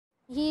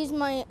He's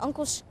my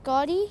Uncle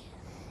Scotty.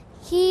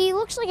 He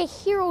looks like a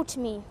hero to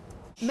me.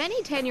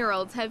 Many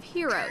 10-year-olds have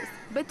heroes,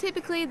 but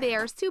typically they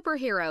are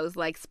superheroes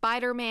like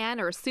Spider-Man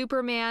or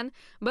Superman.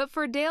 But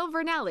for Dale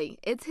Vernelli,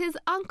 it's his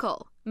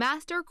uncle,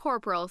 Master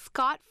Corporal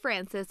Scott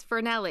Francis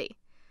Vernelli.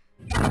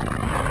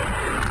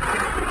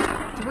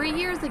 3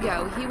 years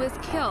ago, he was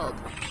killed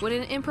when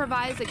an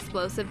improvised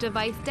explosive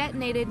device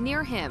detonated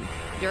near him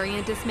during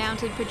a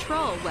dismounted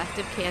patrol west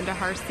of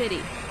Kandahar City.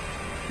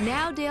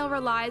 Now Dale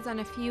relies on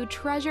a few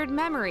treasured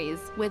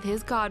memories with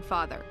his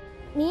godfather.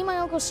 Me and my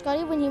Uncle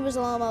Scotty, when he was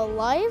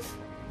alive,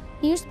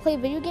 he used to play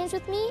video games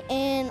with me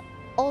and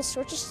all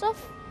sorts of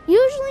stuff.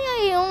 Usually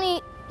I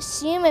only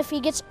see him if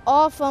he gets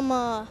off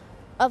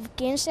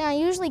Afghanistan. I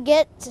usually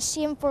get to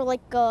see him for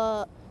like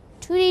 2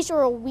 days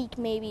or a week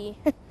maybe.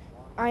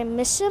 I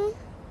miss him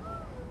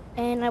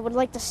and I would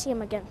like to see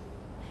him again.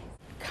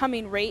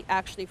 Coming right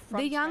actually from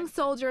the young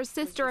soldier's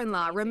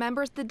sister-in-law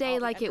remembers the day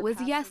like it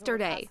was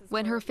yesterday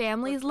when her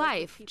family's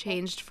life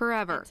changed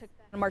forever.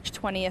 On March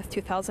 20th,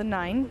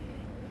 2009,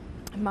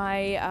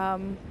 my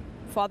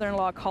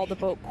father-in-law called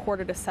about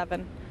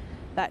 6:45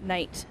 that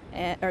night,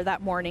 or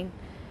that morning,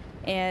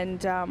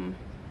 and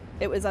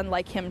it was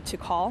unlike him to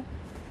call.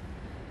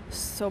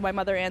 So my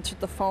mother answered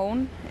the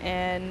phone,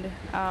 and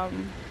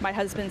my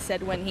husband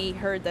said when he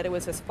heard that it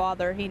was his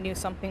father, he knew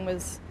something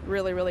was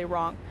really, really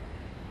wrong.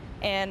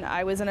 And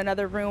I was in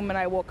another room and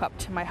I woke up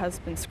to my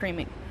husband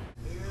screaming.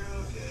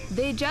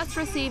 They just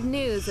received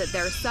news that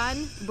their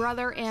son,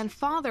 brother, and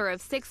father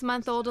of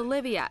 6-month-old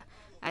Olivia,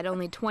 at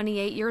only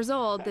 28 years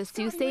old, the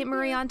Sault Ste.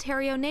 Marie,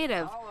 Ontario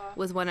native,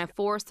 was one of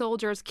 4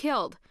 soldiers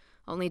killed,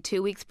 only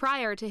 2 weeks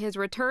prior to his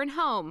return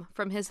home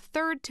from his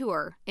 3rd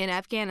tour in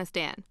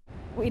Afghanistan.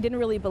 We didn't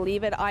really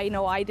believe it. I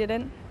know I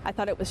didn't. I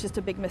thought it was just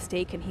a big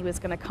mistake and he was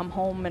going to come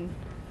home and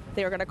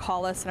they were going to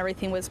call us and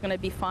everything was going to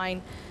be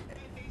fine.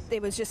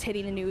 It was just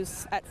hitting the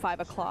news at 5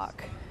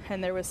 o'clock,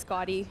 and there was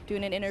Scotty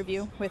doing an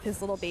interview with his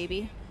little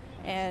baby,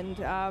 and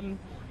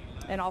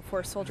all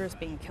 4 soldiers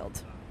being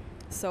killed.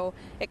 So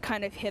it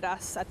kind of hit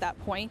us at that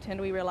point,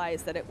 and we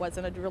realized that it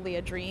wasn't really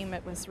a dream;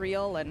 it was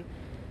real. And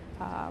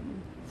so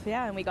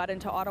yeah, and we got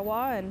into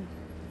Ottawa and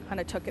kind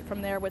of took it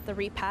from there with the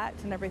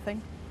repat and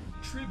everything.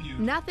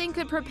 Nothing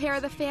could prepare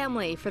the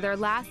family for their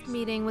last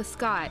meeting with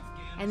Scott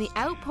and the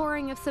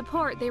outpouring of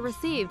support they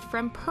received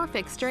from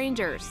perfect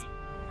strangers.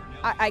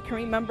 I can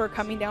remember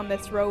coming down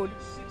this road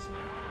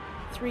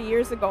 3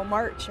 years ago,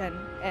 March,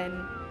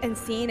 and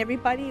seeing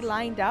everybody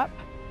lined up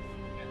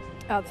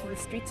through the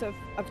streets of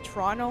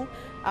Toronto,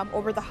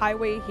 over the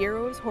highway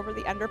heroes, over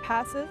the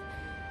underpasses,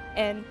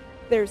 and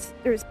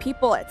there's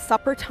people at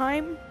supper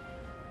time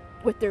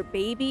with their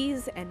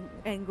babies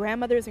and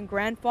grandmothers and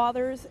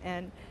grandfathers,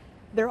 and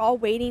they're all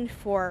waiting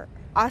for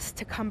us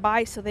to come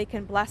by so they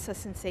can bless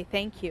us and say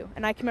thank you.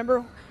 And I can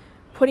remember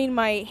putting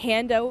my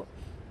hand out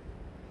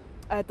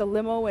at the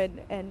limo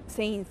and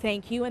saying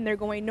thank you, and they're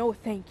going, no,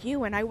 thank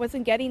you. And I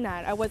wasn't getting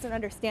that. I wasn't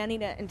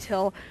understanding it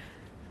until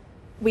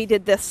we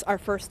did this, our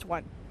first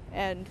one.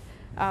 And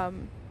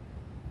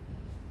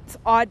it's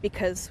odd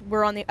because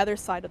we're on the other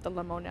side of the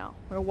limo now.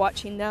 We're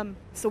watching them,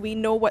 so we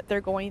know what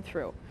they're going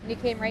through. You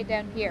came right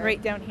down here.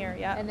 Right down here,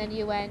 yeah. And then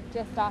you went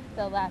just off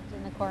the left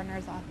in the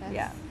coroner's office.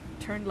 Yeah,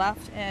 turned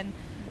left, and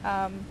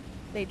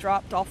they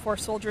dropped all 4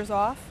 soldiers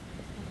off.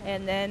 Okay.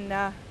 And then,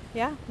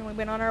 yeah, then we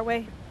went on our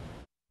way.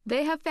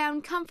 They have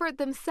found comfort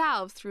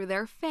themselves through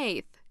their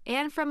faith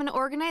and from an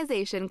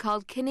organization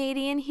called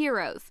Canadian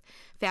Heroes,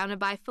 founded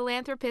by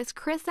philanthropist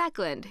Chris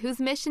Eklund, whose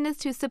mission is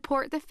to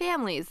support the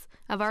families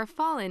of our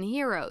fallen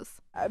heroes.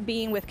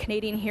 Being with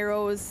Canadian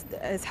Heroes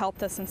has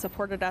helped us and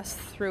supported us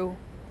through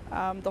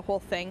the whole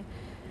thing.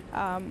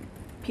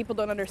 People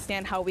don't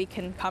understand how we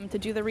can come to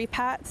do the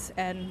repats,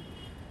 and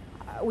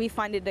we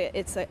find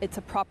it's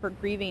a proper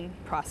grieving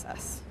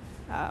process.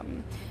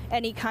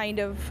 Any kind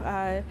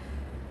of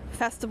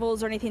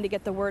festivals or anything to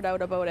get the word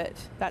out about it,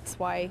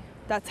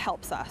 that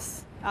helps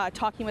us.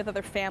 Talking with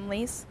other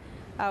families,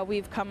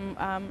 we've come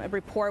a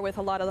rapport with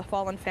a lot of the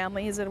fallen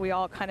families, and we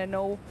all kind of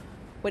know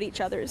what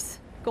each other's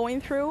going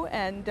through,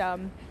 and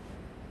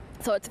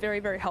so it's very,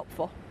 very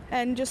helpful.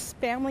 And just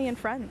family and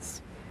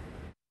friends.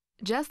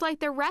 Just like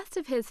the rest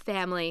of his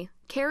family,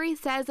 Carrie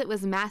says it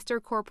was Master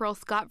Corporal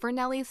Scott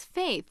Vernelli's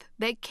faith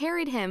that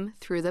carried him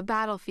through the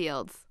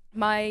battlefields.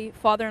 My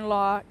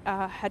father-in-law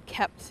had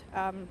kept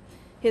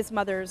his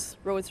mother's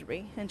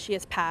rosary, and she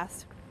has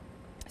passed.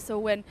 So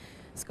when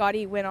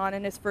Scotty went on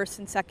in his 1st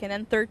and 2nd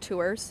and 3rd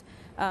tours,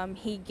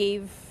 he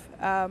gave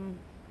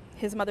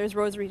his mother's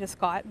rosary to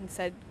Scott and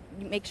said,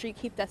 make sure you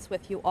keep this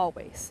with you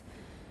always.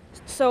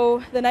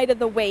 So the night of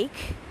the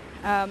wake,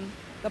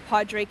 the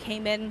Padre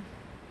came in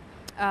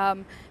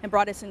and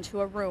brought us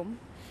into a room,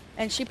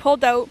 and she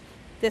pulled out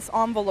this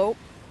envelope,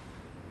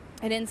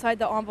 and inside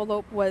the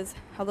envelope was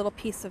a little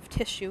piece of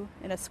tissue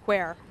in a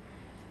square,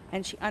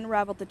 and she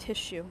unraveled the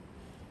tissue.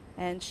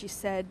 And she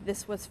said,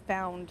 this was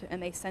found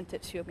and they sent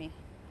it to me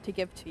to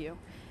give to you.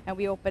 And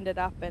we opened it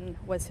up and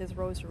was his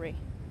rosary.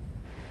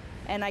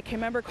 And I can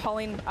remember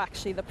calling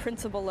actually the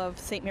principal of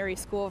St. Mary's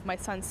School, of my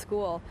son's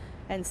school,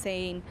 and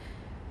saying,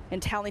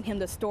 and telling him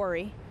the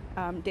story.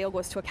 Dale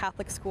goes to a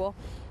Catholic school,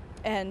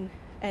 and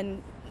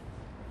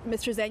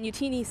Mr.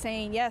 Zanutini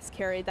saying, yes,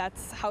 Carrie,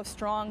 that's how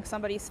strong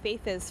somebody's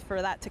faith is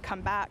for that to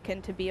come back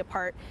and to be a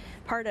part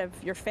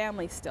of your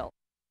family still.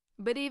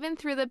 But even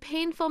through the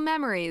painful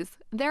memories,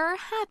 there are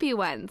happy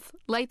ones,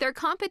 like their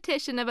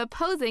competition of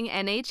opposing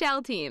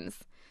NHL teams.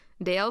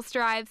 Dale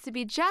strives to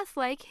be just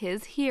like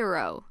his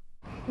hero.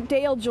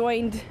 Dale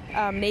joined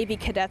Navy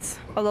cadets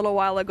a little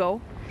while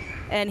ago,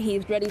 and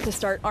he's ready to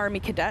start Army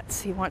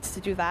cadets. He wants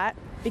to do that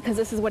because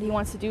this is what he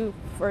wants to do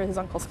for his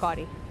Uncle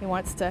Scotty. He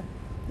wants to,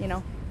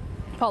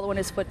 follow in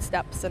his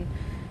footsteps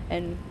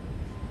and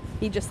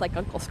be just like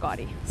Uncle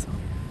Scotty. So.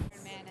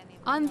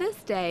 On this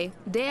day,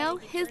 Dale,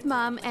 his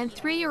mom, and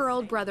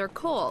 3-year-old brother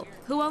Cole,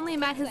 who only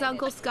met his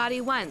Uncle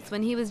Scotty once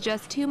when he was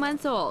just 2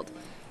 months old,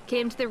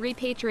 came to the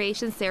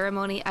repatriation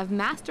ceremony of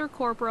Master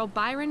Corporal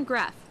Byron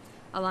Greff,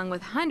 along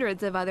with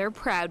hundreds of other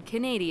proud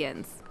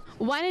Canadians.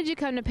 Why did you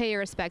come to pay your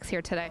respects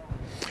here today?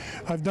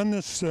 I've done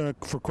this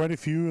for quite a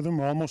few of them,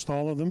 almost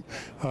all of them.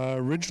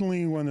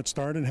 Originally, when it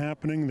started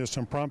happening, this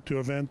impromptu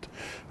event,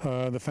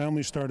 the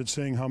family started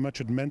saying how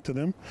much it meant to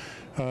them.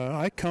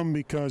 I come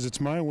because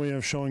it's my way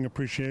of showing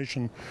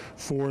appreciation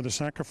for the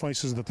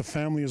sacrifices that the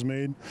family has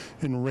made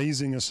in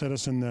raising a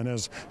citizen that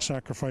has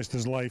sacrificed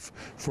his life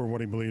for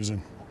what he believes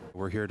in.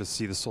 We're here to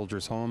see the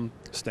soldiers home,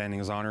 standing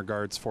as honor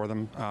guards for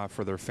them,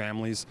 for their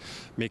families,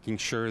 making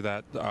sure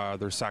that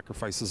their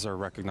sacrifices are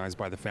recognized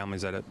by the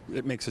families, that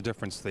it makes a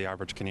difference to the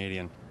average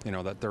Canadian,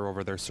 that they're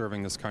over there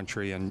serving this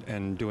country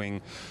and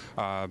doing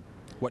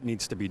what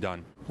needs to be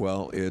done.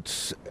 Well,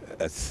 it's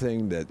a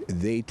thing that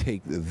they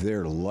take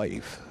their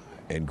life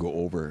and go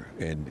over,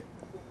 and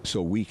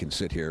so we can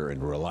sit here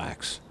and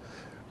relax.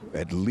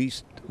 At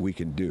least we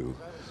can do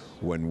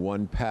when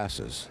one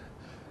passes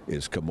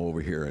is come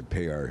over here and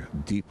pay our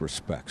deep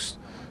respects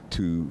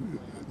to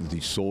the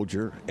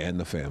soldier and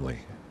the family.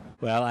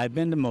 Well, I've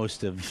been to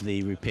most of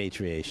the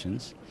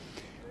repatriations,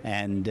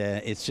 and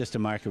it's just a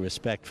mark of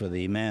respect for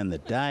the man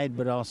that died,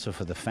 but also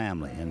for the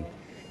family. And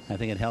I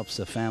think it helps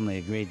the family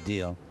a great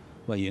deal.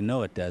 Well,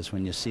 it does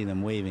when you see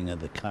them waving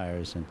at the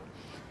cars,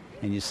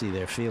 and you see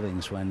their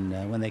feelings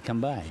when they come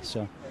by.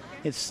 So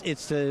it's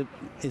to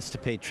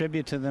pay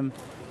tribute to them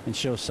and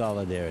show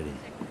solidarity.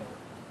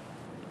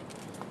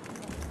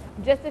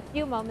 Just a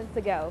few moments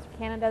ago,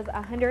 Canada's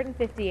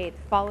 158th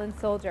fallen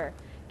soldier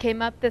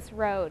came up this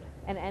road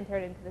and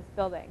entered into this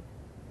building.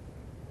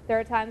 There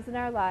are times in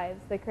our lives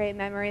that create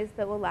memories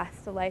that will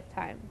last a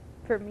lifetime.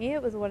 For me,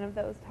 it was one of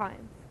those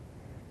times.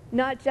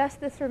 Not just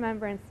this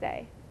Remembrance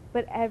Day,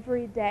 but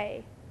every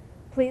day.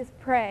 Please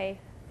pray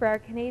for our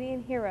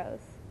Canadian heroes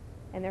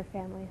and their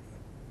families.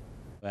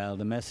 Well,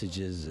 the message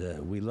is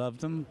we love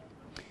them,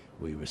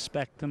 we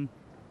respect them.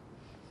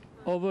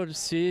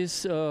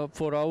 Overseas,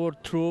 for our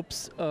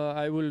troops,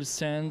 I will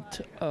send,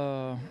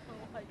 God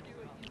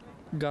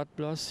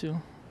bless you.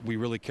 We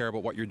really care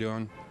about what you're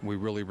doing. We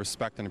really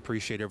respect and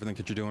appreciate everything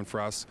that you're doing for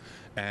us,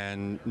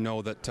 and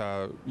know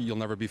that you'll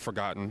never be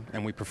forgotten,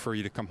 and we prefer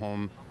you to come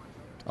home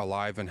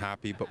alive and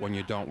happy, but when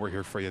you don't, we're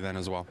here for you then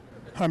as well.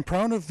 I'm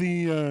proud of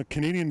the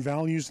Canadian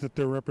values that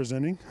they're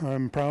representing.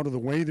 I'm proud of the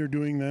way they're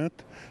doing that,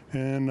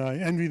 and I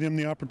envy them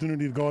the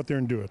opportunity to go out there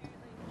and do it.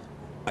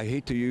 I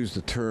hate to use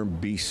the term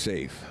be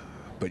safe,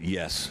 but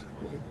yes,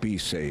 be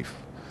safe,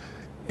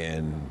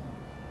 and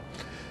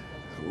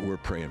we're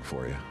praying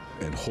for you,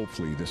 and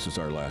hopefully this is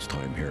our last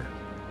time here.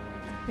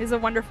 He's a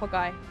wonderful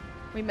guy.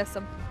 We miss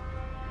him.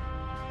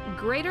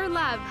 Greater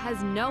love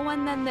has no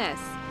one than this,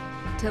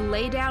 to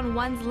lay down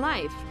one's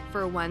life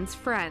for one's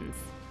friends.